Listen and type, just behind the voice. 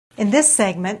In this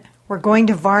segment, we're going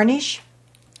to varnish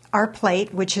our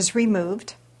plate, which is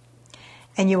removed,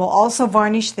 and you will also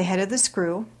varnish the head of the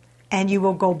screw, and you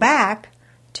will go back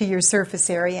to your surface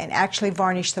area and actually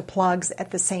varnish the plugs at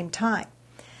the same time.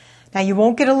 Now you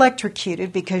won't get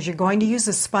electrocuted because you're going to use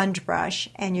a sponge brush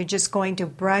and you're just going to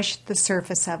brush the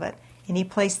surface of it. Any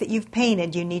place that you've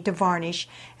painted you need to varnish,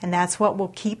 and that's what will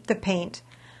keep the paint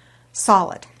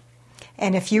solid.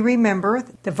 And if you remember,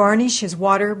 the varnish is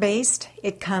water-based.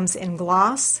 It comes in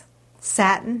gloss,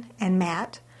 satin, and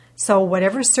matte. So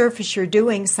whatever surface you're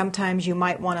doing, sometimes you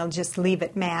might want to just leave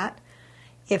it matte.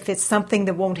 If it's something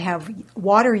that won't have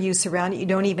water use around it, you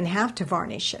don't even have to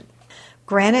varnish it.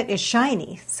 Granite is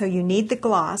shiny, so you need the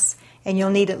gloss, and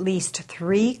you'll need at least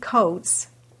 3 coats,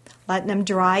 letting them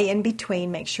dry in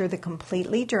between. Make sure they're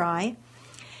completely dry.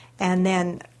 And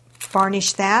then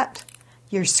varnish that,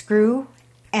 your screw,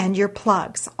 and your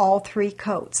plugs, all 3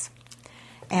 coats.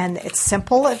 And it's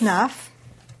simple enough.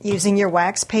 Using your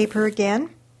wax paper again,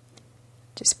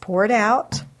 just pour it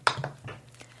out.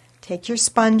 Take your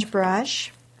sponge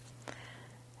brush,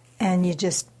 and you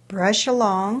just brush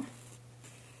along.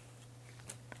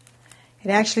 It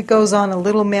actually goes on a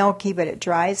little milky, but it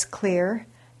dries clear.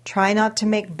 Try not to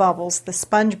make bubbles. The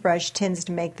sponge brush tends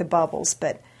to make the bubbles,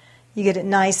 but you get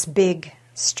nice big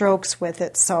strokes with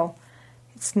it, so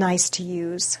it's nice to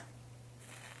use.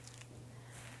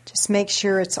 Just make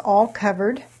sure it's all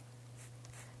covered.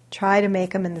 Try to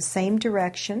make them in the same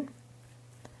direction.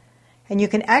 And you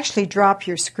can actually drop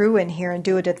your screw in here and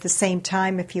do it at the same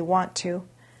time if you want to,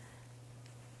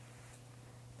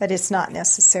 but it's not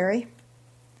necessary.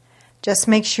 Just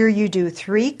make sure you do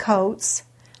 3 coats,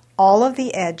 all of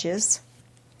the edges,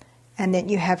 and then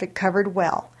you have it covered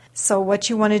well. So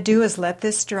what you want to do is let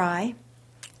this dry,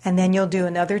 and then you'll do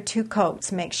another 2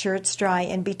 coats. Make sure it's dry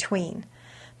in between.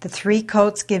 The 3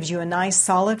 coats gives you a nice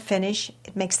solid finish.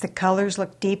 It makes the colors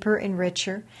look deeper and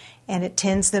richer, and it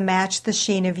tends to match the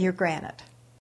sheen of your granite.